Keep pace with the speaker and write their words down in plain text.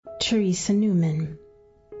Teresa Neumann.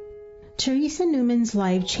 Teresa Neumann's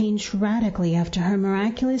life changed radically after her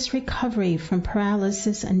miraculous recovery from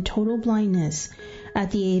paralysis and total blindness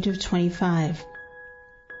at the age of 25.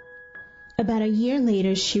 About a year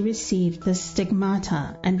later, she received the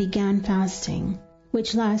stigmata and began fasting,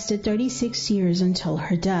 which lasted 36 years until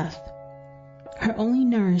her death. Her only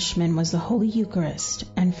nourishment was the Holy Eucharist,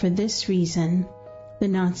 and for this reason, the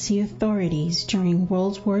Nazi authorities during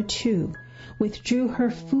World War II withdrew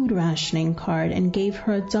her food rationing card and gave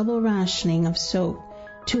her a double rationing of soap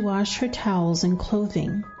to wash her towels and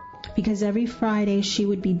clothing, because every Friday she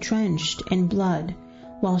would be drenched in blood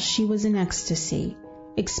while she was in ecstasy,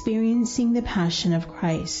 experiencing the Passion of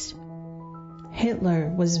Christ.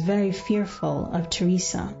 Hitler was very fearful of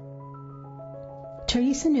Teresa.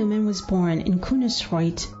 Teresa Neumann was born in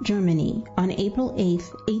Königsreuth, Germany, on April 8,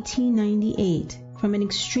 1898, from an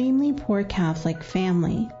extremely poor Catholic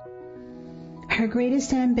family. Her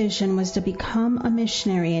greatest ambition was to become a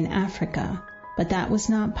missionary in Africa, but that was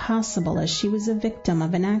not possible as she was a victim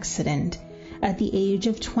of an accident at the age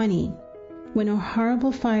of 20, when a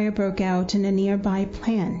horrible fire broke out in a nearby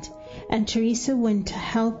plant, and Teresa went to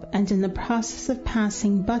help, and in the process of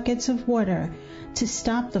passing buckets of water to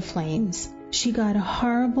stop the flames, she got a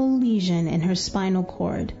horrible lesion in her spinal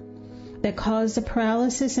cord that caused a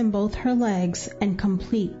paralysis in both her legs and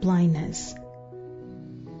complete blindness.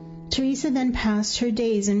 Teresa then passed her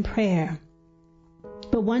days in prayer,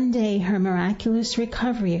 but one day her miraculous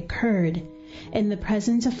recovery occurred in the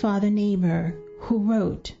presence of Father Neighbor, who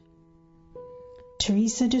wrote,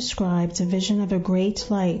 Teresa described a vision of a great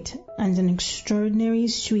light and an extraordinary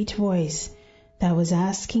sweet voice that was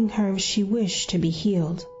asking her if she wished to be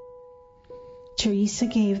healed. Teresa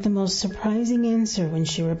gave the most surprising answer when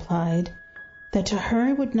she replied that to her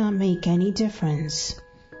it would not make any difference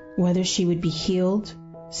whether she would be healed,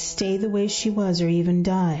 stay the way she was, or even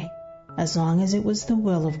die, as long as it was the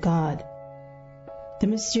will of God. The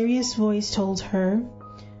mysterious voice told her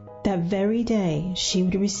that very day she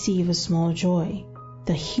would receive a small joy,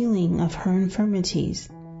 the healing of her infirmities,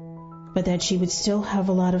 but that she would still have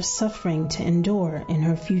a lot of suffering to endure in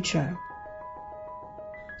her future.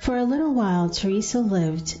 For a little while, Teresa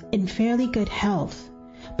lived in fairly good health,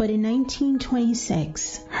 but in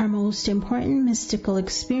 1926, her most important mystical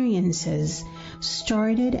experiences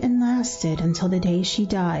started and lasted until the day she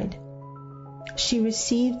died. She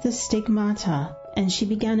received the stigmata, and she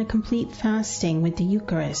began a complete fasting with the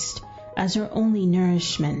Eucharist as her only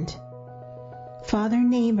nourishment. Father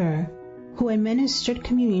Neighbor, who administered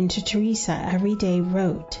communion to Teresa every day,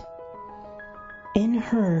 wrote, "In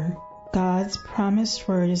her, God's promised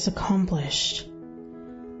word is accomplished.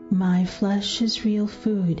 My flesh is real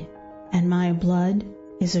food, and my blood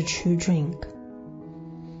is a true drink."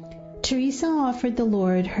 Teresa offered the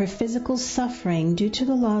Lord her physical suffering due to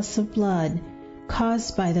the loss of blood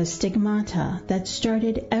caused by the stigmata that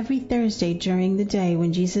started every Thursday during the day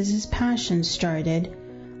when Jesus' Passion started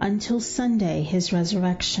until Sunday, his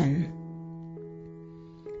resurrection.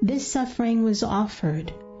 This suffering was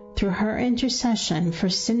offered through her intercession for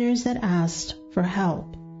sinners that asked for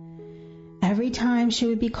help. Every time she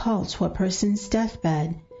would be called to a person's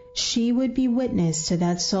deathbed, she would be witness to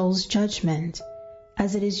that soul's judgment,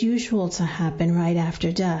 as it is usual to happen right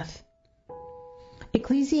after death.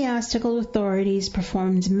 Ecclesiastical authorities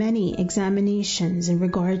performed many examinations in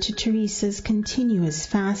regard to Teresa's continuous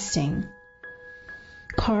fasting.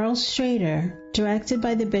 Karl Strader, directed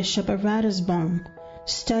by the Bishop of Ratisbon,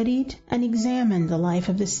 studied and examined the life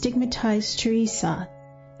of the stigmatized Teresa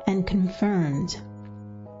and confirmed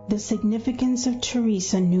the significance of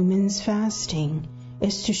Teresa Neumann's fasting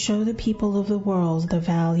is to show the people of the world the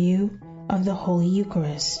value of the Holy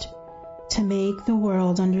Eucharist, to make the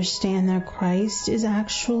world understand that Christ is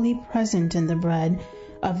actually present in the bread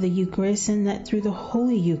of the Eucharist, and that through the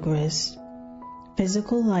Holy Eucharist,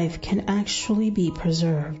 physical life can actually be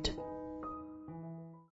preserved.